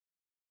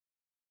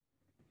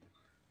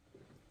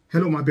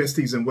Hello my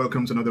besties and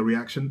welcome to another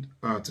reaction.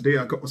 Today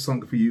I got a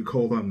song for you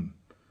called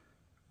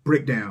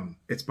Breakdown.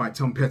 It's by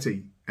Tom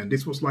Petty and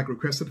this was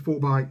requested for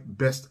by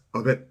Best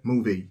of It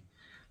Movie.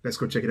 Let's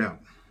go check it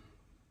out.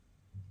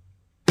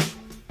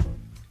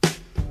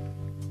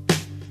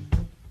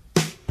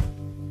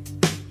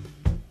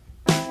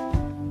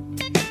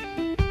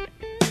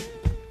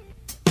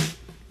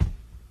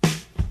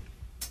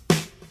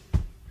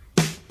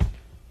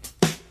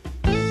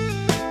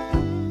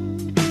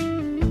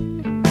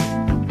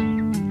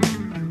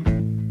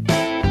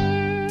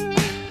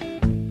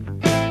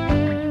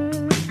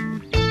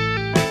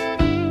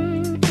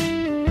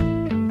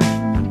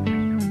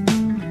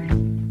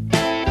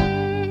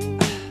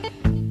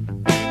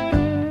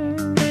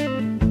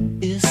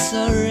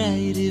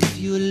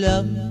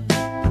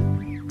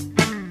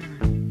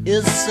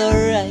 It's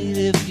alright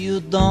if you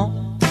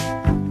don't.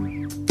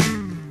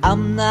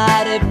 I'm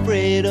not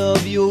afraid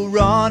of you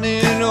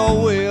running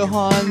away,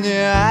 honey.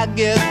 I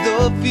get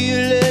the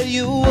feeling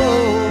you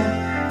won't.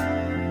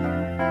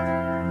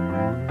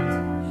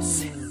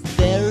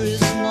 There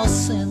is no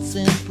sense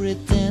in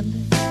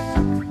pretending.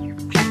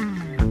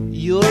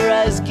 Your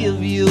eyes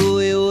give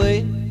you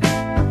away.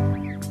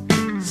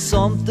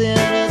 Something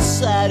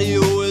inside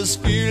you is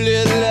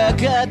feeling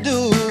like I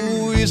do.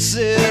 You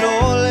said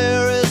all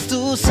there is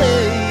to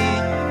say.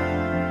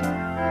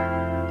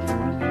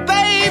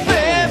 Baby,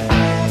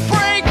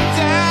 break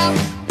down.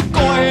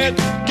 Go ahead,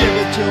 give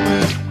it to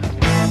me.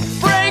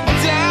 Break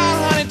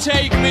down, honey,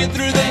 take me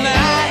through the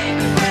night.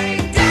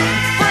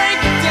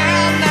 Break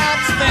down, now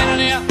I'm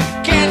standing here.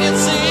 Can you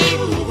see?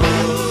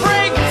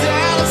 Break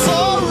down, it's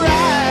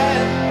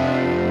alright.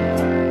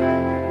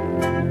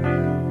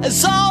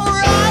 It's alright.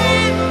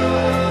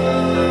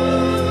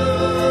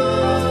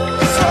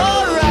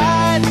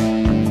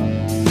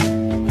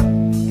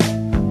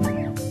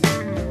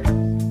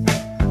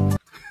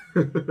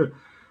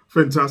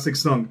 Fantastic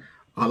song.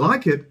 I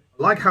like it.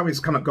 I like how it's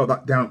kind of got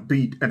that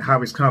downbeat and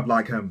how it's kind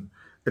of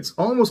it's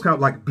almost kind of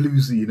like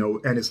bluesy, you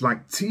know, and it's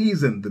like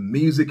teasing the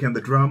music and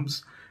the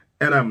drums.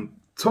 And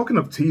talking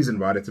of teasing,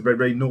 right, it's a very,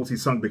 very naughty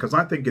song because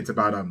I think it's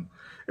about a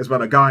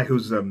guy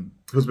who's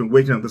been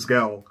waiting on this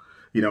girl,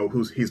 you know,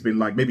 he's been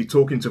maybe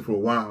talking to for a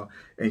while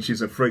and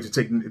she's afraid to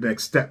take the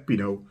next step, you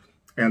know,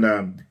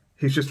 and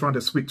he's just trying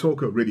to sweet talk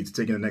her really to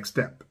taking the next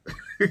step,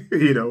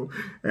 you know,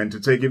 and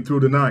to take him through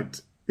the night.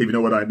 If you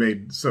know what I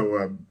mean.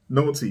 So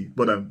naughty,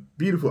 but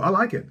beautiful. I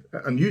like it.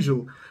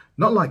 Unusual,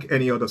 not like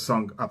any other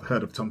song I've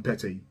heard of Tom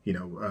Petty. You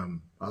know,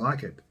 I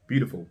like it.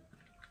 Beautiful.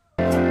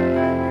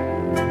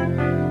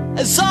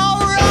 It's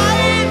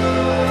alright.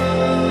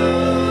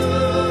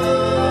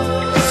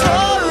 It's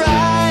alright.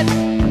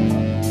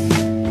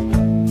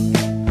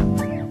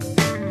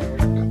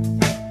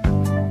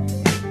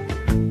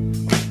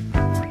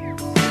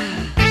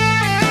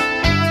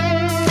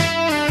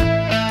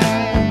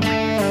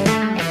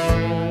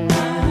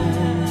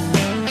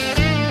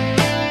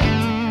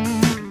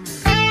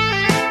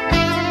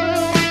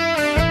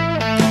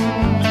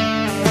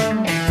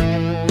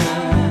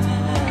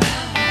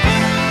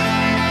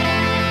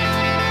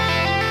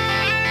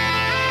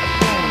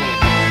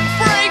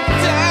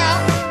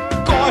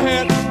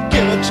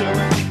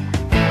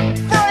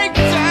 Break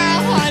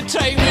down, honey,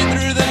 take me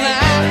through the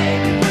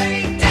night.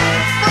 Break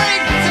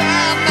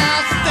down,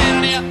 now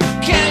stand here,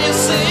 can you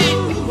see?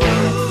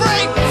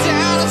 Break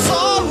down, it's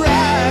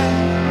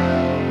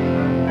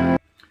alright.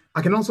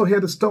 I can also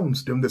hear the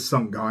Stones doing this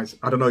song, guys.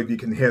 I don't know if you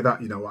can hear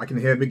that, you know. I can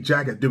hear Mick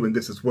Jagger doing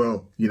this as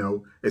well, you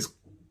know. It's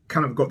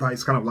kind of got that,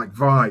 it's kind of like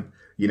vibe,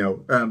 you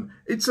know.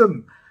 It's I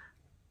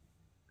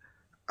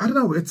don't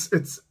know, it's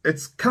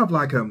kind of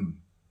like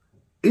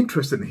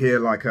interesting to hear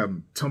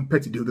Tom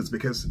Petty do this,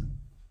 because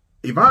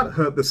if I'd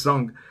heard the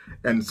song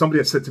and somebody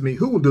had said to me,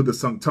 who will do the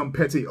song, Tom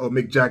Petty or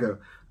Mick Jagger,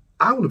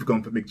 I would have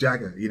gone for Mick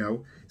Jagger, you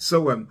know.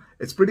 So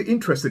it's pretty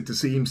interesting to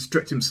see him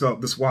stretch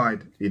himself this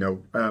wide, you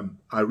know.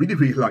 I really,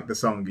 really like the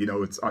song, you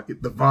know. It's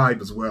the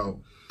vibe as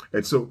well.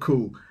 It's so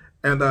cool.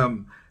 And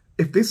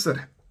if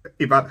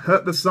I'd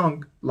heard the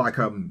song I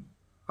don't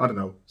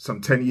know,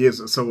 some 10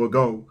 years or so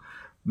ago,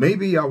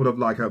 maybe I would have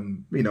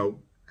you know,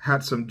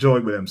 had some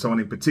joy with him, someone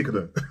in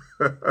particular.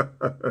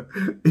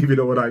 If you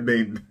know what I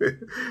mean.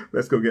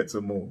 Let's go get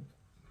some more.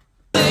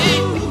 Break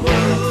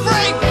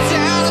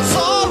down, it's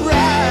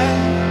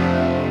alright.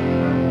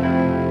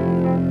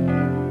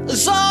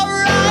 It's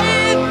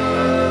alright.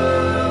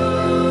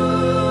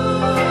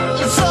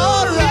 It's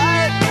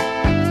alright.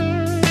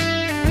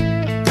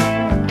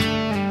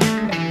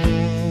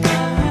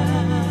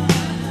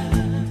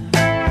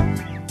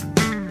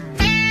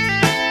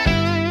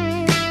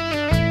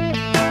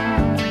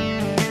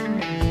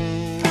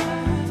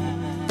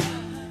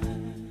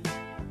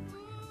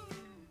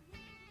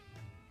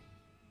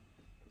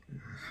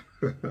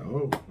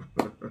 Oh.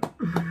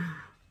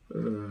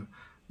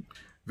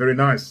 Very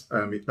nice.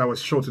 That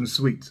was short and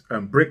sweet.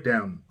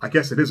 Breakdown. I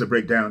guess it is a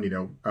breakdown, you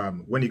know,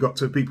 when you got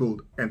two people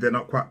and they're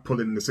not quite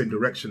pulling in the same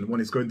direction. One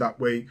is going that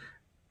way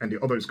and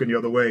the other is going the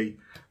other way.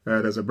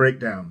 There's a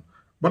breakdown.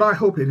 But I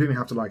hope he didn't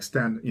have to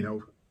stand, you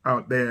know,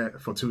 out there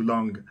for too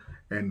long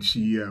and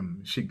she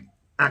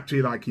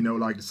actually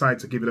like decided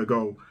to give it a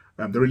go.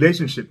 The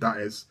relationship, that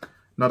is,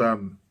 not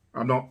I'm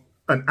not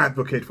an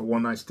advocate for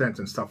one night stands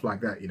and stuff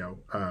like that.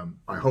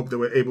 I hope they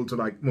were able to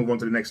like move on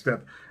to the next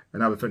step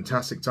and have a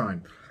fantastic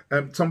time.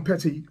 Tom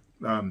Petty,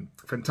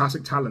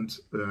 fantastic talent.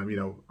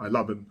 I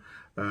love him.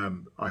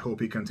 I hope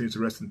he continues to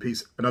rest in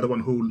peace. Another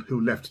one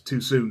who left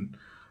too soon.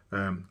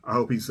 I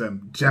hope he's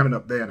jamming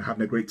up there and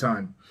having a great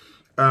time.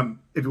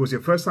 If it was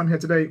your first time here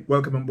today,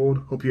 welcome on board.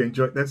 Hope you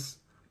enjoyed this.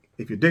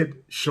 If you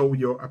did, show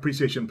your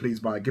appreciation, please,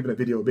 by giving the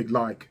video a big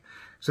like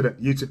so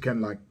that YouTube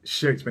can like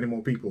share it to many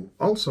more people.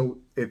 Also,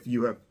 if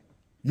you have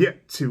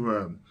yet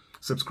to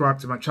subscribe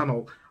to my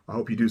channel, I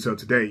hope you do so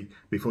today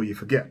before you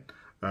forget.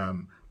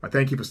 I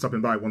thank you for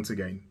stopping by once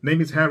again.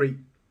 Name is Harry.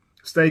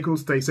 Stay cool,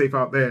 stay safe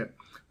out there,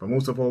 but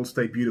most of all,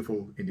 stay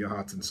beautiful in your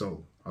heart and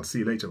soul. I'll see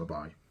you later.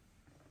 Bye-bye.